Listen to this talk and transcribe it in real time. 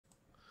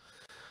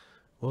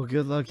Well,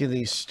 good luck in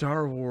the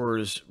Star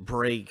Wars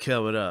break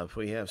coming up.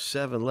 We have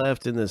 7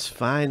 left in this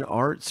fine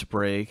arts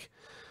break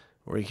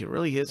where you can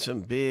really hit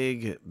some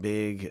big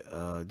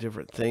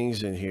different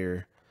things in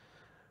here.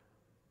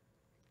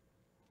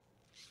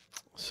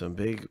 Some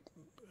big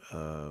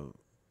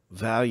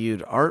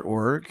valued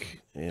artwork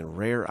and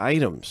rare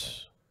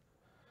items.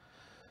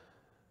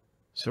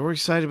 So we're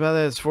excited about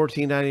that. It's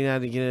 $14.99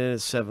 to get in.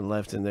 It's 7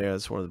 left in there.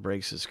 That's one of the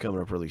breaks that's coming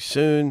up really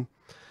soon.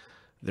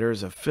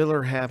 There's a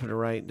filler happening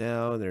right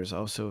now, and there's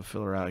also a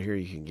filler out here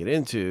you can get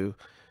into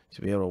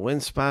to be able to win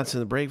spots in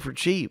the break for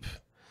cheap.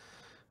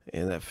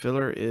 And that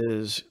filler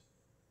is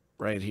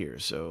right here.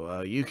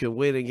 So you can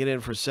win and get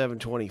in for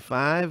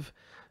 $7.25.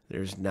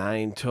 There's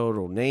 9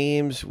 total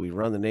names. We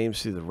run the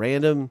names through the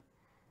random,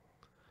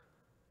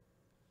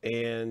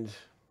 and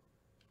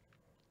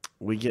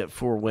we get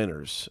 4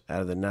 winners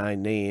out of the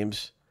 9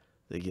 names.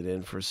 They get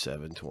in for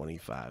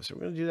 $7.25. So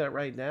we're going to do that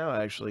right now,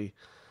 actually.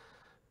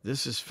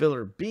 This is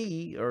filler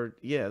B,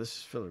 this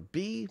is filler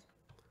B.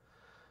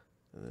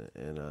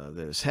 And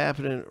that is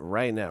happening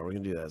right now. We're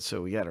going to do that.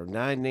 So we got our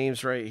 9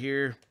 names right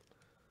here.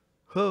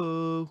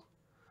 Ho!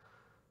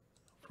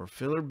 For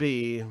filler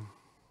B.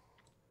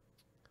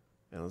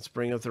 And let's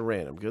bring up the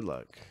random. Good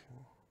luck.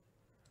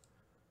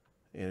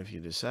 And if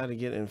you decide to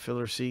get in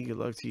filler C, good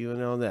luck to you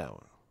and on that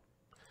one.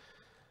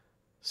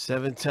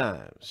 7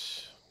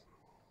 times.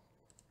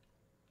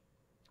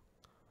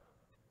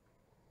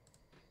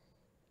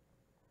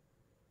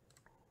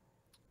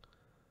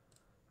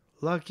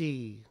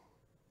 Lucky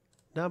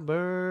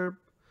number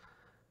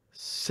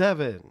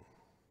 7.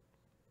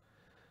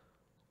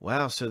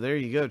 Wow, so there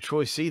you go.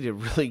 Troy C did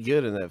really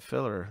good in that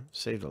filler.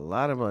 Saved a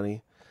lot of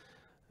money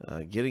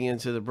getting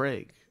into the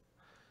break.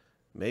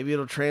 Maybe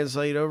it'll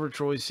translate over,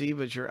 Troy C,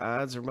 but your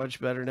odds are much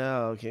better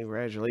now.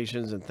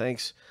 Congratulations, and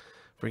thanks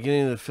for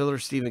getting the filler,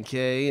 Stephen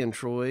K and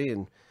Troy,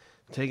 and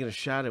taking a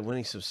shot at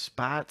winning some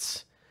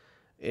spots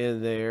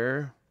in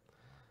there.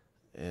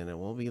 And it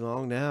won't be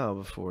long now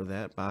before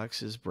that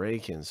box is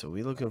breaking. So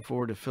we're looking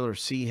forward to filler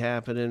C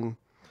happening.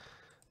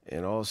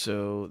 And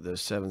also the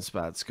 7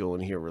 spots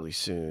going here really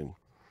soon.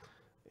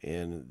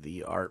 And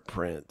the art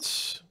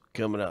prints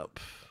coming up.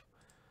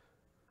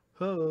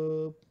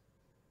 Hope.